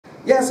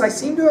Yes, I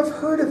seem to have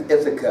heard of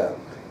Ithaca,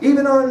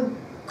 even on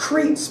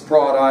Crete's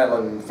broad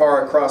island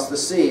far across the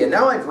sea, and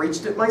now I've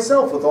reached it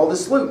myself with all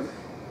this loot,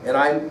 and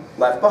I'm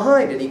left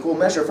behind in equal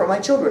measure for my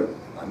children.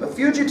 I'm a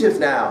fugitive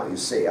now, you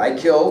see. I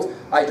killed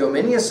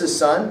Idomeneus'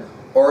 son,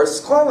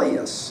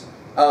 Oroscolius.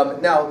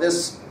 Now,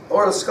 this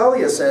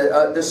Oroscolius,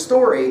 this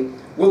story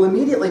will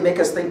immediately make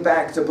us think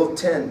back to Book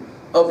 10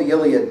 of the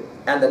Iliad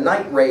and the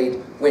night raid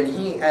when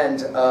he and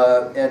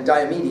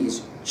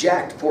Diomedes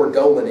jacked poor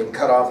Dolan and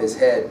cut off his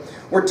head.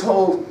 We're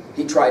told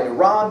he tried to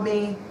rob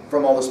me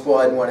from all the spoil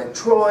I'd won at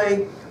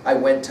Troy. I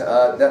went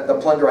to, the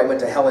plunder I went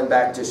to hell and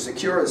back to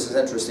secure. This is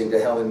interesting, to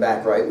hell and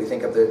back, right? We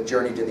think of the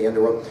journey to the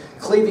underworld.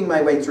 Cleaving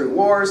my way through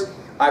wars.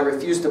 I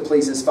refused to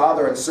please his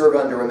father and serve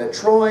under him at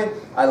Troy.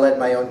 I led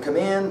my own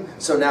command.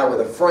 So now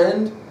with a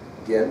friend,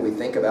 again, we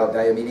think about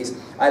Diomedes.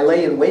 I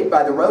lay in wait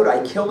by the road.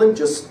 I killed him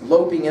just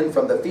loping in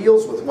from the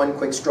fields with one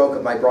quick stroke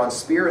of my bronze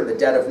spear in the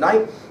dead of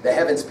night. The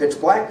heavens pitch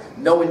black.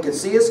 No one could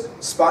see us.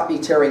 Spot me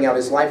tearing out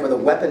his life with a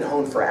weapon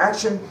honed for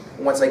action.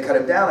 And once I cut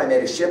him down, I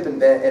made a ship and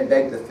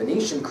begged the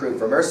Phoenician crew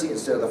for mercy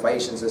instead of the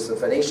Phaeacians as the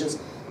Phoenicians,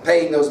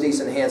 paying those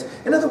decent hands.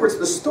 In other words,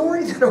 the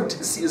story that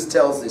Odysseus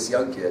tells this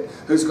young kid,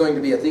 who's going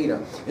to be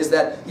Athena, is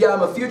that, yeah,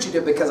 I'm a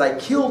fugitive because I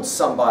killed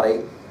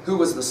somebody who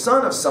was the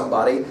son of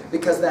somebody,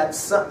 because that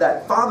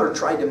father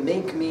tried to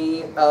make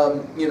me,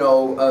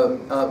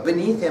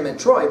 beneath him in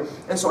Troy,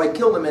 and so I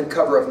killed him in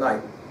cover of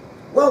night.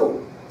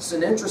 Whoa, it's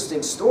an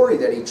interesting story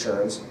that he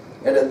churns,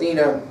 and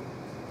Athena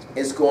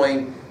is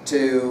going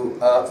to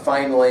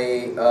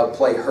finally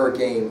play her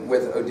game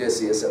with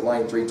Odysseus at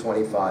line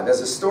 325. As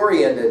the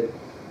story ended,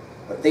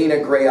 Athena,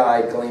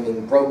 gray-eyed,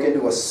 gleaming, broke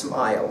into a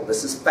smile.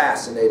 This is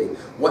fascinating.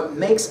 What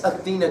makes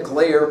Athena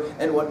glare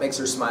and what makes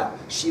her smile?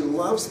 She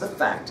loves the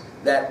fact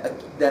that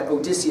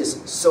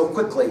Odysseus so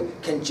quickly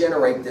can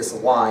generate this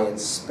lie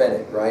and spin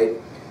it, right?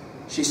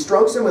 She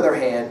strokes him with her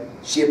hand.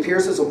 She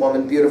appears as a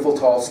woman, beautiful,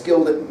 tall,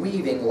 skilled at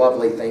weaving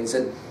lovely things.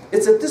 And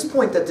it's at this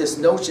point that this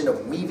notion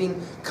of weaving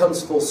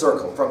comes full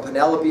circle. From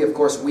Penelope, of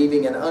course,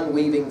 weaving and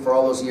unweaving for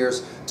all those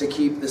years to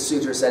keep the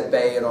suitors at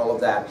bay and all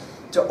of that,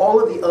 to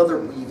all of the other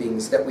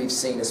weavings that we've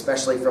seen,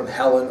 especially from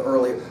Helen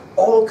earlier,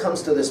 all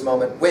comes to this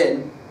moment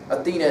when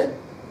Athena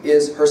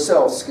is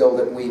herself skilled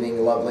at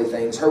weaving lovely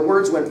things. Her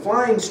words went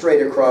flying straight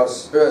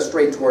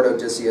toward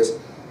Odysseus,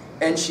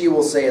 and she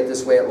will say it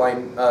this way at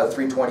line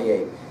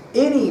 328.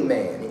 Any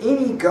man,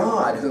 any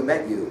god who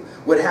met you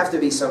would have to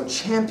be some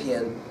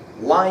champion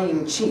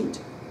lying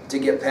cheat to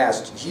get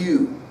past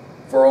you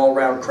for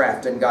all-round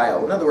craft and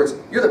guile. In other words,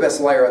 you're the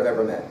best liar I've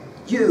ever met.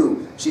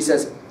 You, she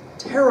says,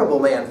 terrible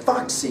man,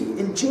 foxy,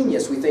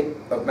 ingenious. We think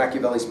of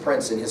Machiavelli's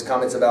Prince and his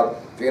comments about,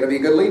 if you're going to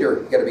be a good leader,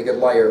 you've got to be a good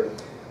liar.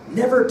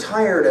 Never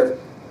tired of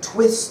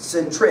twists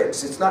and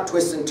tricks. It's not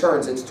twists and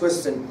turns, it's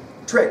twists and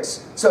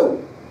tricks.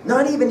 So,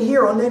 not even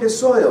here on native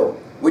soil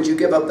would you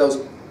give up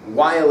those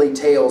wily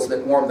tales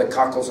that warm the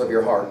cockles of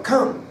your heart.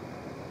 Come,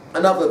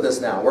 enough of this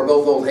now. We're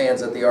both old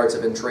hands at the arts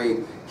of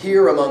intrigue.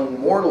 Here among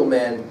mortal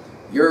men,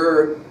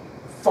 you're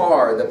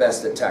far the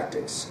best at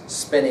tactics,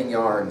 spinning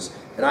yarns,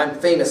 and I'm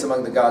famous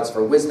among the gods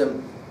for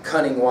wisdom,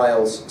 cunning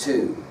wiles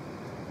too.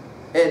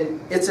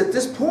 And it's at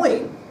this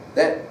point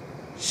that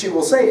she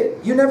will say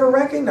it. You never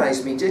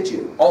recognized me, did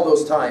you? All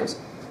those times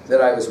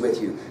that I was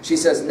with you. She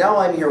says, now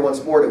I'm here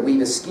once more to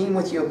weave a scheme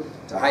with you,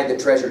 to hide the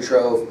treasure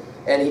trove.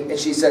 And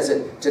she says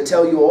it, to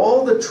tell you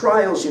all the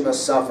trials you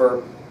must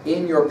suffer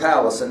in your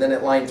palace. And then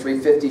at line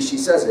 350 she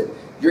says it,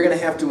 you're going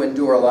to have to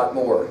endure a lot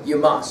more. You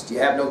must. You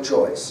have no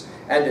choice.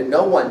 And to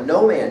no one,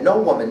 no man, no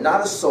woman,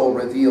 not a soul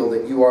reveal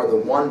that you are the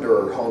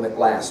wanderer home at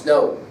last.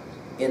 No.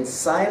 In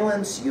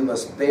silence you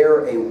must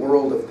bear a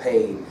world of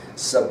pain.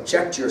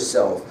 Subject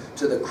yourself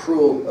to the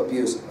cruel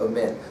abuse of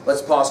men.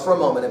 Let's pause for a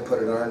moment and put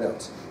it in our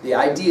notes. The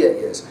idea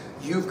is,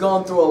 you've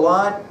gone through a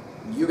lot,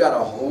 you got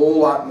a whole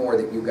lot more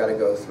that you've got to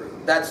go through.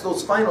 That's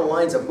those final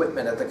lines of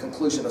Whitman at the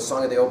conclusion of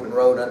Song of the Open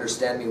Road,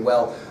 understand me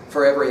well,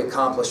 for every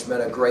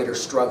accomplishment a greater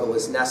struggle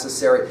is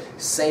necessary.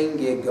 Same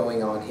gig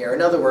going on here.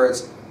 In other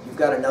words, you've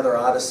got another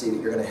Odyssey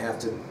that you're going to have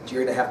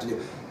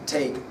to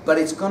take, but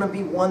it's going to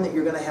be one that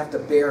you're going to have to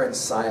bear in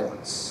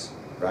silence,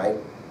 right?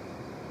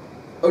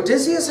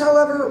 Odysseus,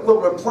 however,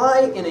 will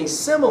reply in a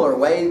similar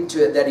way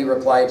that he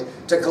replied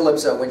to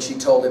Calypso when she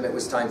told him it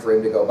was time for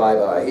him to go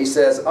bye-bye. He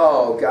says,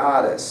 oh,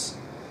 goddess,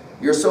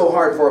 you're so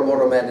hard for a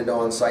mortal man to know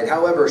on sight.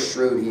 However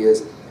shrewd he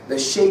is, the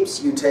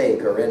shapes you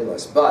take are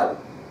endless. But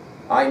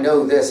I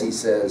know this, he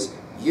says,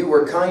 you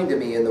were kind to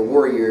me in the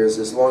war years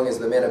as long as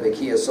the men of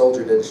Achaia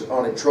soldiered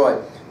on at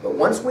Troy. But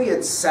once we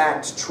had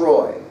sacked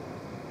Troy,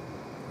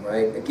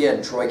 right,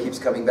 again, Troy keeps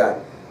coming back,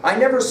 I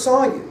never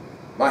saw you.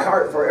 My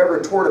heart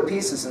forever tore to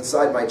pieces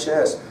inside my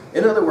chest.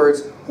 In other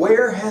words,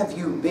 where have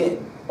you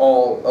been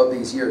all of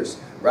these years,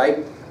 right?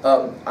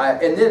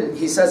 And then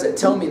he says it,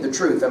 tell me the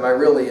truth, am I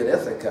really in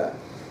Ithaca?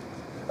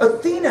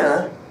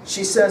 Athena,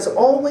 she says,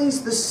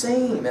 always the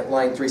same at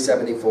line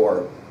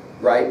 374,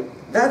 right?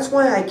 That's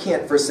why I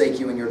can't forsake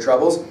you in your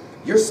troubles.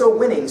 You're so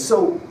winning,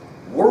 so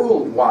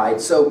worldwide,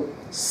 so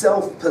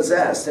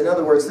self-possessed. In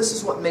other words, this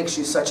is what makes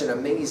you such an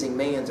amazing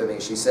man to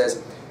me. She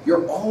says,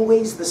 You're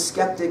always the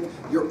skeptic.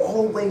 You're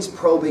always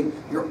probing.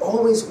 You're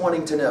always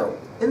wanting to know.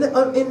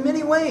 In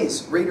many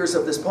ways, readers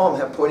of this poem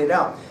have pointed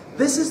out,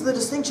 this is the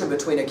distinction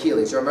between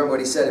Achilles. You remember what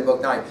he said in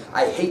Book 9,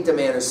 I hate the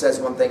man who says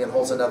one thing and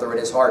holds another in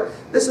his heart.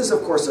 This is,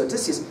 of course,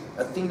 Odysseus.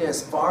 Athena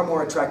is far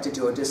more attracted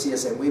to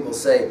Odysseus, and we will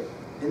say,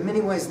 in many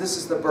ways, this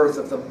is the birth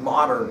of the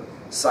modern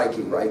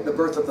psyche, right? The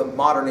birth of the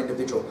modern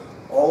individual.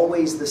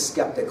 Always the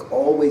skeptic,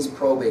 always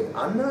probing.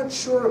 I'm not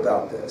sure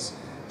about this.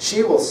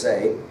 She will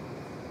say,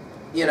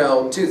 you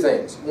know, two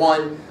things.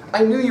 One,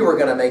 I knew you were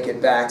going to make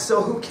it back,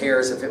 so who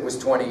cares if it was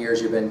 20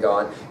 years you've been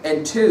gone?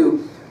 And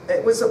two,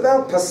 it was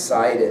about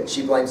Poseidon.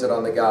 She blames it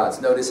on the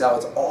gods. Notice how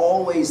it's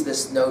always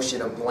this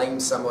notion of blame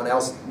someone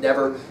else,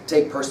 never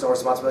take personal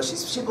responsibility.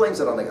 She blames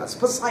it on the gods.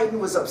 Poseidon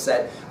was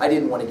upset. I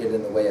didn't want to get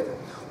in the way of it.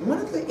 One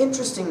of the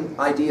interesting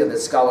ideas that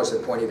scholars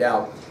have pointed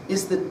out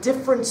is the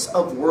difference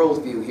of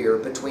worldview here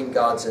between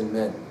gods and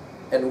men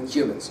and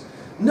humans.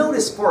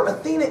 Notice for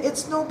Athena,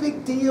 it's no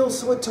big deal,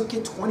 so it took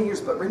you 20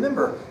 years. But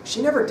remember,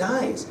 she never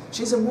dies.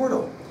 She's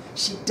immortal.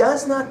 She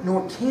does not,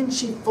 nor can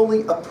she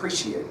fully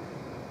appreciate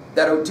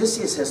that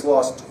Odysseus has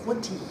lost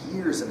 20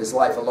 years of his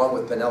life along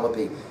with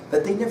Penelope,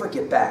 that they never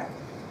get back.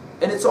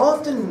 And it's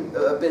often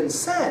been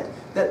said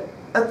that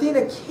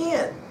Athena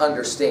can't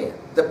understand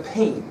the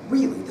pain,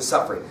 really, the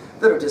suffering,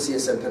 that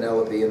Odysseus and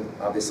Penelope and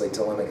obviously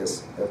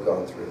Telemachus have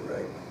gone through,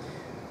 right?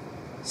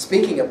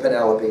 Speaking of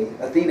Penelope,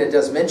 Athena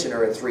does mention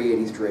her at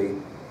 383.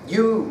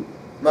 You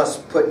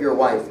must put your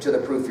wife to the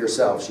proof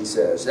yourself, she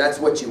says. That's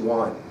what you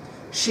want.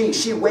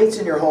 She waits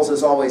in your halls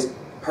as always,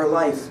 her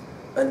life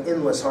an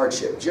endless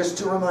hardship. Just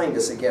to remind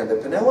us again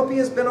that Penelope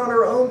has been on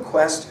her own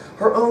quest,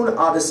 her own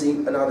Odyssey,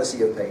 an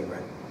Odyssey of pain,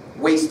 right?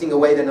 Wasting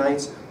away the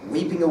nights,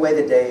 weeping away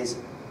the days.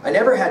 I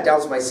never had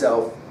doubts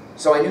myself,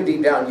 so I knew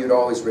deep down you'd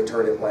always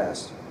return at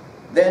last.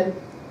 Then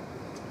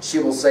she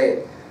will say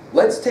it.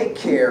 Let's take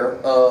care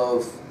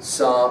of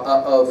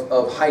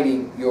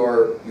hiding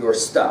your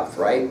stuff,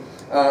 right?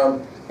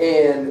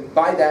 And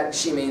by that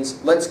she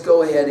means let's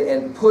go ahead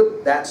and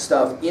put that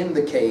stuff in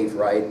the cave,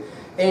 right?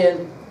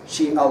 And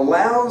she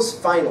allows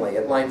finally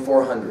at line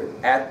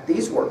 400, at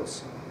these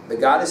words, the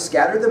goddess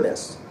scattered the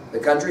mist, the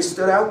country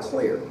stood out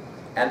clear,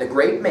 and the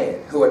great man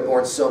who had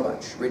borne so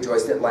much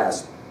rejoiced at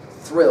last,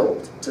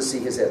 thrilled to see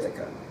his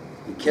Ithaca.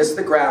 He kissed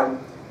the ground,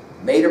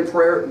 made a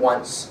prayer at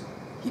once.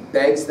 He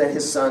begs that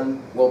his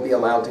son will be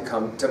allowed to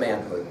come to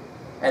manhood.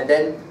 And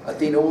then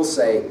Athena will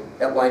say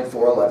at line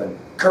 411,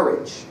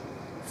 courage,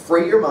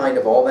 free your mind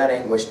of all that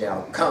anguish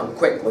now. Come,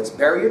 quick, let's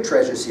bury your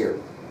treasures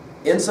here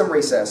in some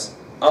recess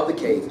of the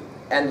cave,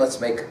 and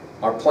let's make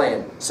our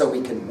plan so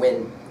we can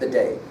win the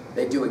day.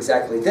 They do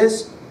exactly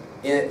this.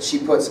 She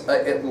puts,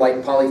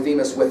 like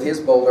Polyphemus with his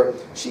boulder,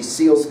 she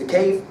seals the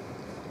cave.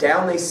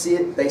 Down they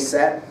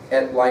sat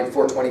at line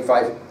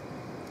 425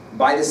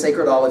 by the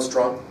sacred olive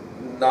trunk,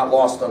 not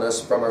lost on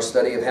us from our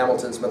study of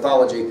Hamilton's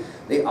mythology.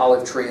 The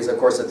olive tree is, of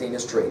course,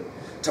 Athena's tree,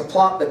 to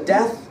plot the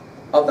death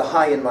of the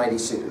high and mighty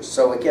suitors.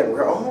 So again,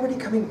 we're already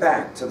coming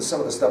back to some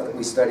of the stuff that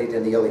we studied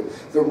in the Iliad.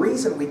 The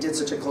reason we did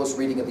such a close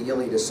reading of the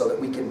Iliad is so that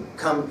we can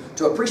come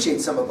to appreciate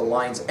some of the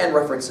lines and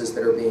references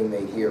that are being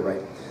made here,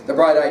 right? The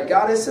bright-eyed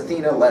goddess,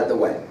 Athena, led the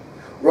way.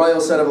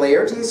 Royal son of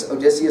Laertes,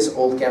 Odysseus,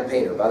 old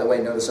campaigner. By the way,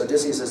 notice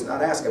Odysseus does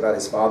not ask about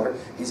his father.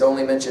 He's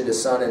only mentioned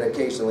his son and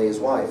occasionally his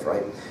wife,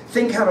 right?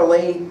 Think how to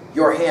lay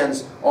your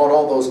hands on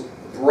all those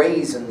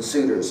brazen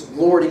suitors,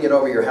 lording it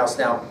over your house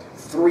now.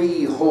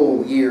 3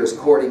 whole years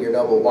courting your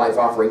noble wife,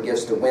 offering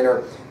gifts to win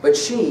her. But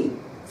she,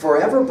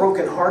 forever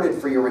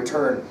broken-hearted for your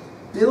return,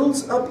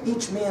 builds up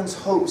each man's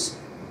hopes,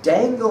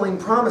 dangling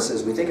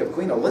promises. We think of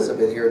Queen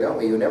Elizabeth here, don't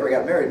we, who never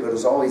got married, but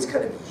was always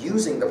kind of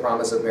using the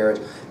promise of marriage.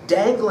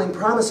 Dangling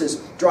promises,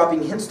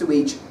 dropping hints to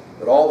each,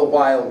 but all the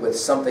while with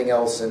something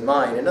else in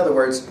mind. In other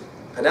words,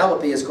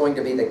 Penelope is going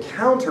to be the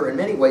counter, in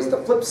many ways, the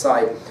flip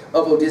side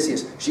of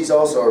Odysseus. She's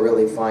also a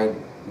really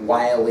fine,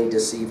 wily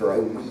deceiver,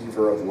 a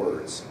weaver of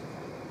words.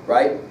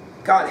 Right?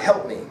 God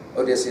help me,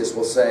 Odysseus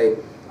will say.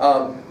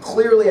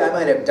 Clearly I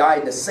might have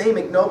died the same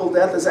ignoble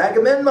death as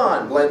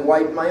Agamemnon, bled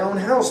white in my own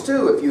house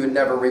too, if you had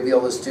never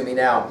revealed this to me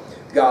now,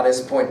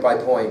 goddess, point by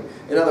point.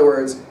 In other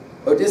words,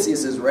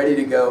 Odysseus is ready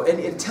to go, and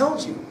it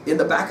tells you, in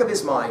the back of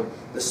his mind,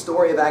 the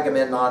story of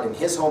Agamemnon and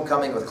his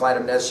homecoming with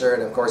Clytemnestra,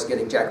 and of course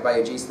getting jacked by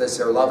Aegisthus,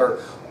 her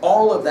lover.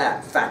 All of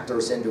that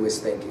factors into his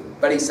thinking.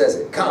 But he says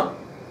it, come,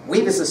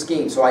 weave us a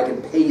scheme so I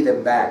can pay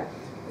them back.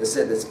 At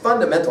this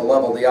fundamental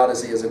level, the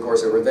Odyssey is, of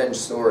course, a revenge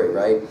story,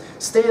 right?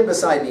 Stand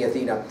beside me,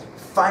 Athena.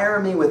 Fire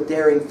me with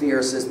daring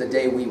fear, says the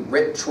day we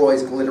rip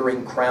Troy's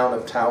glittering crown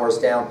of towers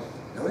down.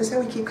 Notice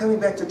how we keep coming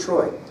back to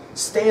Troy.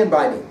 Stand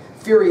by me.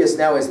 Furious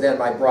now as then,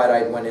 my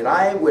bright-eyed one, and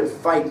I would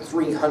fight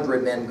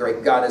 300 men,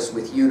 great goddess,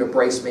 with you to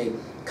brace me,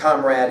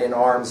 comrade in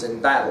arms and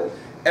battle.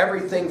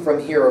 Everything from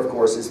here, of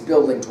course, is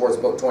building towards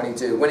Book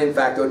 22, when in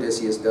fact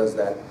Odysseus does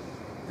that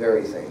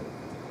very thing.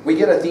 We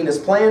get Athena's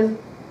plan.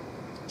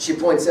 She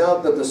points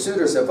out that the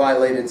suitors have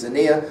violated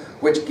Xenia,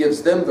 which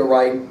gives them the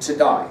right to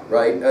die,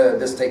 right?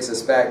 This takes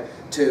us back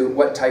to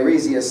what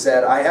Tiresias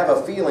said, I have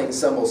a feeling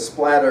some will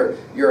splatter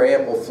your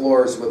ample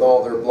floors with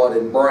all their blood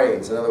and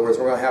brains. In other words,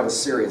 we're going to have a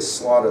serious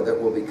slaughter that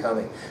will be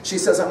coming. She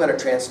says, I'm going to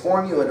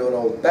transform you into an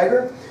old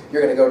beggar.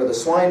 You're going to go to the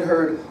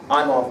swineherd.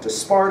 I'm off to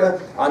Sparta.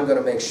 I'm going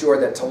to make sure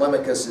that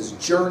Telemachus'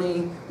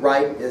 journey,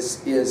 right,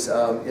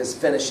 is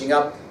finishing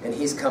up, and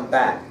he's come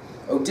back.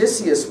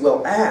 Odysseus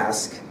will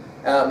ask,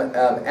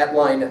 at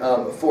line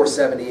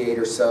 478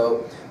 or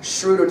so,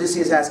 shrewd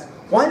Odysseus asks,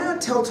 why not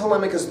tell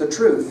Telemachus the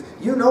truth?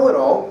 You know it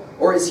all.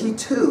 Or is he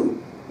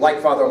too,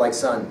 like father, like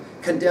son,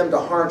 condemned to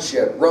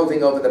hardship,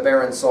 roving over the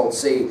barren salt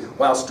sea,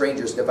 while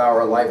strangers devour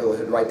a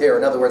livelihood right there?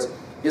 In other words,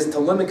 is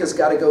Telemachus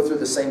got to go through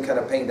the same kind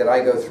of pain that I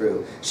go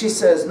through? She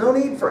says, no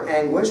need for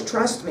anguish.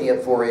 Trust me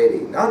at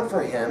 480. Not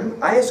for him.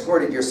 I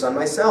escorted your son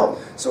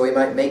myself, so he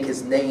might make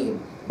his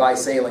name by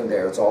sailing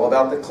there. It's all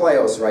about the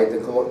kleos, right?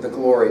 The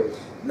glory.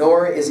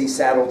 Nor is he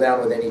saddled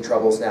down with any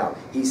troubles now.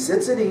 He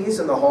sits at ease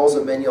in the halls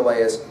of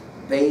Menelaus,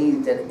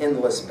 bathed in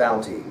endless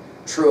bounty.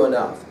 True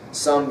enough,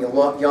 some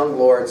young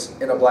lords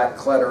in a black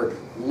clutter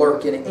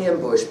lurk in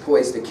ambush,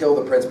 poised to kill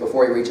the prince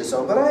before he reaches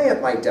home, but I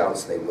have my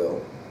doubts they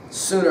will.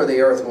 Sooner the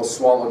earth will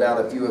swallow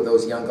down a few of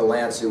those young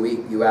gallants who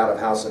eat you out of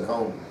house and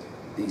home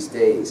these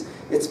days.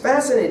 It's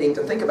fascinating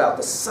to think about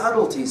the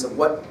subtleties of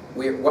what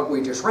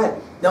we just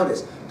read.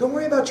 Notice, don't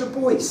worry about your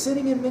boy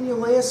sitting in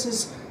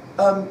Menelaus's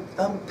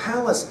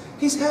palace.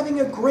 He's having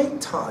a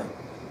great time.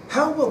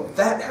 How will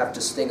that have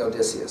to sting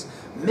Odysseus?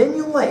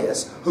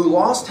 Menelaus, who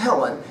lost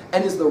Helen,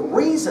 and is the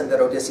reason that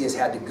Odysseus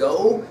had to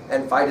go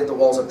and fight at the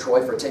walls of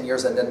Troy for 10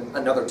 years and then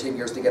another 10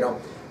 years to get home.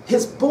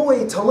 His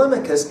boy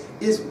Telemachus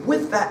is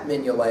with that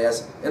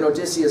Menelaus, and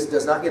Odysseus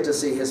does not get to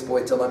see his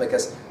boy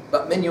Telemachus,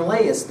 but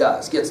Menelaus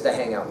gets to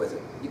hang out with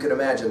him. You can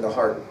imagine the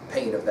heart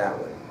pain of that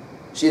one.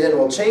 She then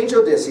will change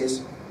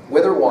Odysseus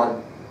with her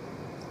wand,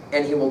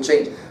 and he will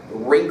change the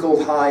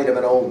wrinkled hide of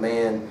an old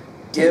man,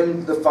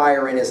 dimmed the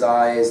fire in his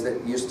eyes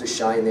that used to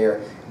shine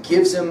there,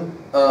 gives him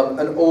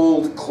an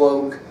old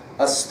cloak,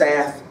 a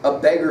staff, a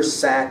beggar's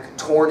sack,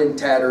 torn and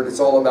tattered. It's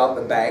all about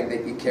the bag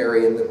that you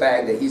carry, and the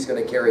bag that he's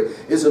going to carry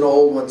is an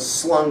old one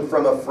slung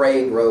from a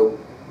frayed rope.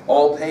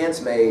 All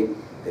plans made.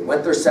 They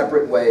went their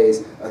separate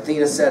ways.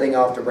 Athena setting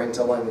off to bring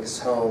Telemachus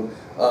home.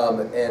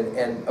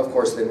 And of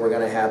course, then we're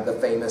going to have the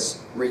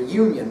famous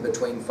reunion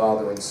between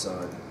father and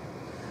son.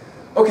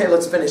 Okay,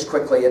 let's finish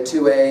quickly at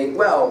 2a.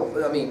 Well,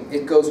 I mean,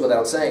 it goes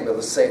without saying, but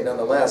let's say it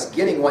nonetheless.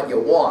 Getting what you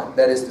want,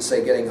 that is to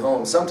say getting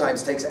home,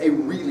 sometimes takes a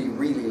really,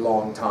 really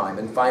long time.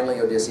 And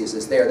finally, Odysseus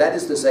is there. That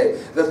is to say,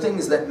 the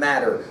things that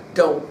matter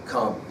don't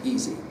come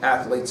easy.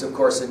 Athletes, of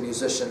course, and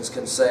musicians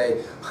can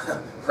say,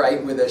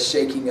 right, with a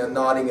shaking and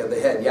nodding of the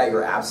head, yeah,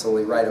 you're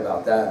absolutely right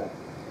about that.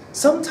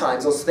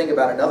 Sometimes, let's think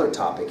about another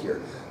topic here.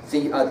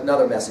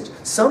 Another message.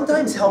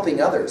 Sometimes helping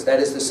others, that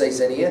is to say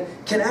Xenia,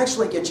 can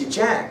actually get you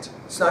jacked.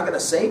 It's not going to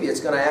save you. It's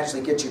going to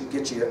actually get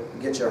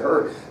you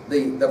hurt.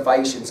 The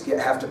Phaeacians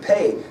have to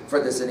pay for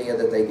the Xenia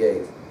that they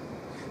gave.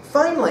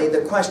 Finally,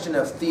 the question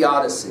of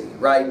theodicy,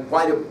 right?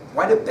 Why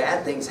do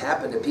bad things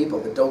happen to people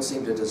that don't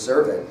seem to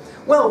deserve it?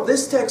 Well,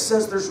 this text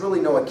says there's really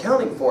no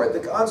accounting for it. The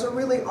gods are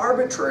really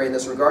arbitrary in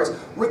this regards,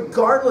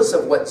 regardless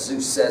of what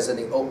Zeus says in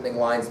the opening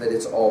lines that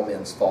it's all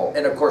men's fault.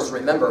 And of course,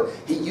 remember,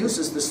 he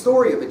uses the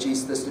story of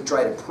Aegisthus to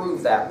try to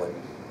prove that one.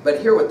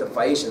 But here with the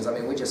Phaeacians, I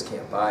mean, we just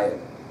can't buy it.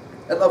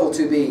 At level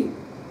 2b,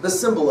 the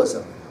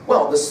symbolism.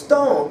 Well,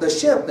 the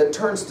ship that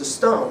turns to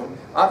stone,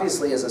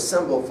 obviously is a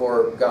symbol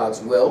for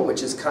God's will,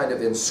 which is kind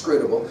of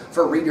inscrutable.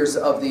 For readers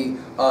of the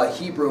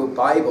Hebrew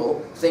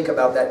Bible, think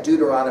about that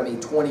Deuteronomy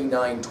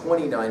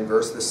 29:29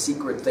 verse, the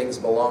secret things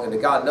belonging to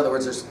God. In other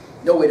words, there's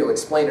no way to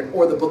explain it.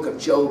 Or the book of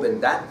Job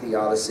and that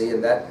theodicy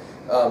and that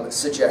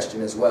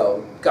suggestion as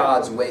well.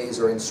 God's ways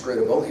are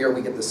inscrutable. Here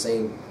we get the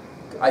same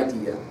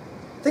idea.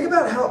 Think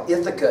about how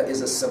Ithaca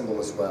is a symbol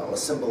as well, a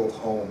symbol of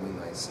home,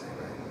 we might say,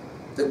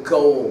 right? The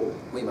goal,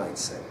 we might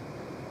say.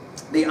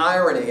 The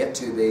irony at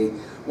 2b,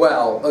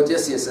 well,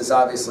 Odysseus is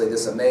obviously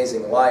this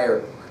amazing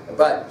liar,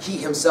 but he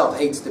himself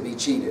hates to be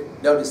cheated.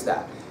 Notice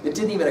that. It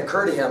didn't even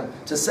occur to him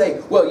to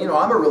say, well, you know,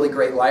 I'm a really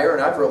great liar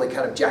and I've really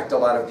kind of jacked a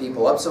lot of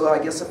people up, so I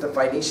guess if the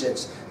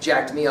Phoenicians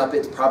jacked me up,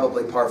 it's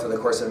probably par for the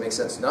course and it makes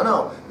sense. No,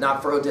 no,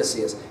 not for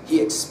Odysseus.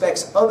 He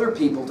expects other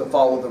people to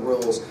follow the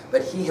rules,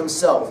 but he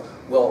himself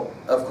will,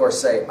 of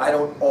course, say, I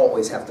don't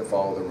always have to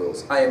follow the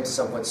rules. I am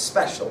somewhat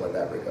special in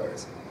that regard.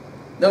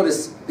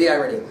 Notice the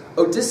irony.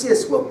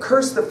 Odysseus will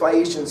curse the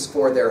Phaeacians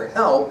for their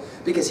help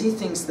because he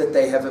thinks that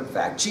they have in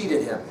fact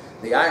cheated him.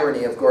 The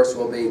irony, of course,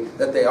 will be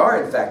that they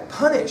are in fact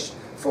punished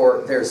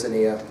for their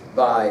Xenia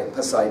by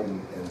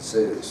Poseidon and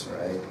Zeus,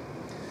 right?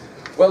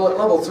 Well, at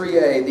level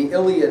 3a, the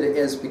Iliad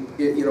is,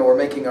 you know, we're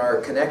making our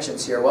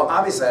connections here. Well,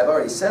 obviously, I've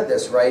already said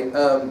this, right?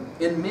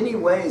 In many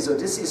ways,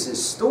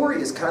 Odysseus'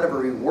 story is kind of a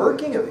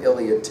reworking of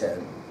Iliad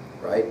 10,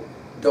 right?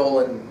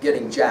 Dolan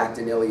getting jacked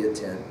in Iliad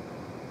 10.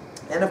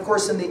 And of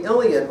course, in the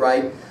Iliad,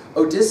 right,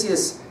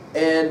 Odysseus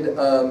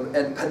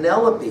and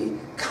Penelope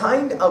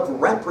kind of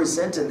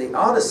represented the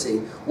Odyssey,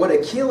 what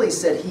Achilles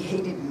said he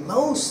hated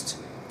most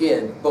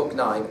in Book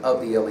 9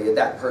 of the Iliad,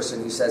 that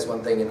person who says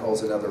one thing and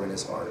holds another in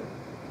his heart.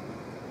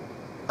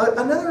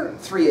 Another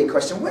 3A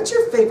question, what's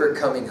your favorite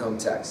coming home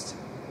text?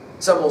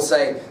 Some will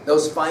say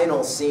those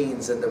final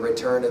scenes in the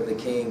Return of the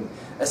King,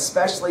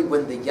 especially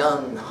when the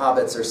young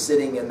hobbits are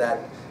sitting in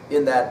that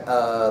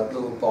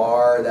little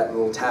bar, that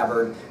little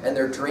tavern, and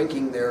they're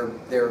drinking their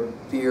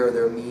beer,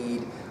 their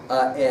mead,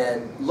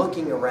 and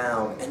looking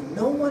around, and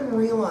no one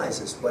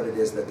realizes what it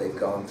is that they've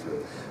gone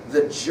through.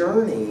 The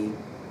journey,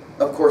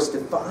 of course,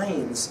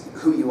 defines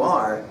who you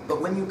are,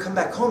 but when you come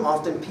back home,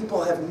 often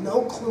people have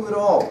no clue at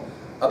all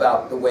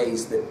about the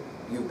ways that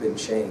you've been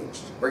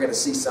changed. We're going to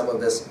see some of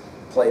this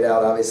played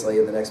out, obviously,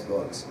 in the next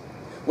books.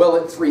 Well,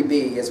 at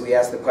 3B, as we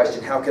ask the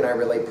question, how can I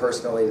relate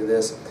personally to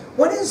this?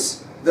 What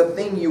is the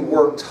thing you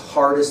worked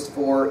hardest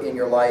for in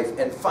your life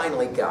and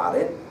finally got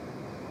it?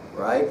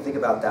 Right? Think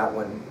about that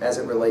one as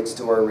it relates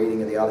to our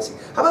reading of the Odyssey.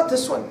 How about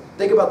this one?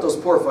 Think about those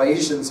poor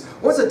Phaeacians.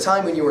 What was a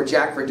time when you were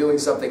jacked for doing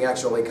something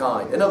actually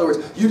kind? In other words,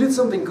 you did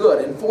something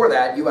good, and for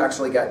that, you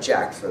actually got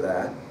jacked for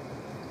that.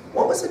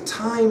 What was a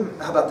time,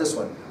 how about this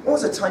one? What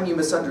was a time you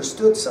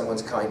misunderstood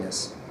someone's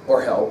kindness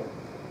or help,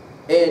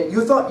 and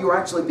you thought you were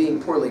actually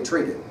being poorly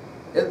treated?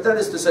 That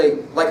is to say,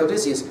 like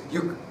Odysseus,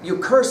 you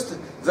cursed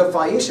the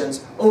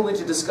Phaeacians only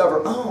to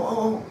discover,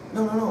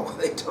 no,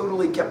 they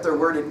totally kept their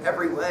word in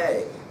every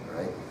way,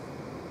 right?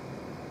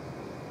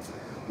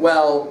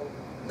 Well,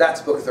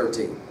 that's book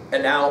 13.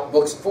 And now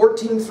books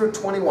 14 through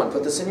 21,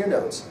 put this in your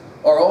notes,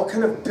 are all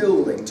kind of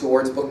building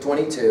towards book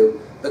 22,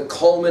 the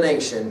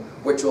culmination,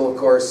 which will, of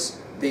course,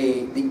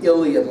 be the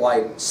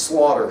Iliad-like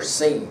slaughter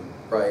scene,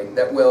 right,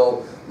 that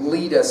will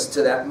lead us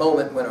to that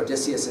moment when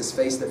Odysseus is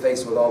face to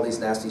face with all these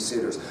nasty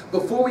suitors.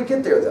 Before we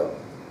get there, though,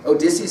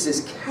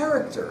 Odysseus'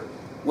 character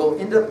will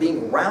end up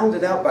being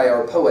rounded out by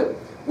our poet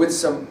with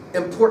some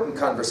important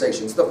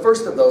conversations. The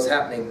first of those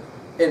happening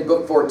in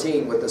book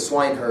 14 with the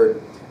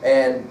swineherd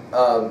and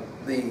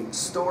the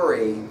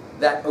story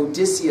that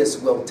Odysseus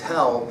will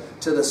tell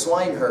to the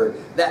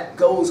swineherd that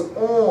goes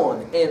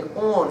on and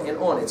on and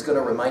on. It's going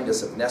to remind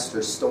us of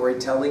Nestor's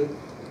storytelling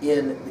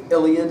in the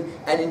Iliad,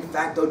 and in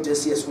fact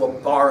Odysseus will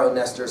borrow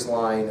Nestor's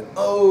line,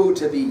 "Oh,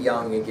 to be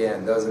young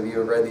again." Those of you who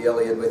have read the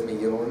Iliad with me,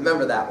 you'll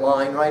remember that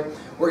line, right?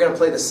 We're going to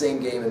play the same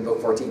game in book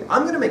 14.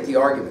 I'm going to make the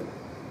argument,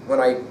 when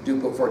I do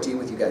book 14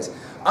 with you guys,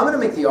 I'm going to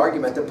make the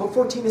argument that book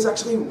 14 is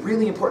actually a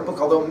really important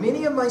book, although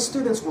many of my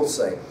students will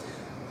say,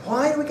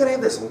 why do we got to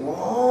have this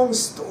long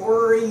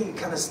story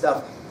kind of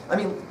stuff? I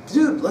mean,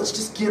 dude, let's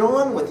just get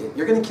on with it.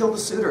 You're going to kill the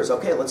suitors.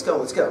 Okay, let's go,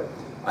 let's go.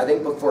 I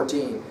think book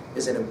 14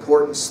 is an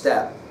important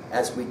step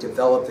as we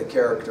develop the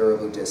character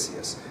of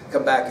Odysseus.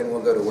 Come back and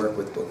we'll go to work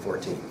with book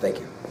 14. Thank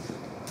you.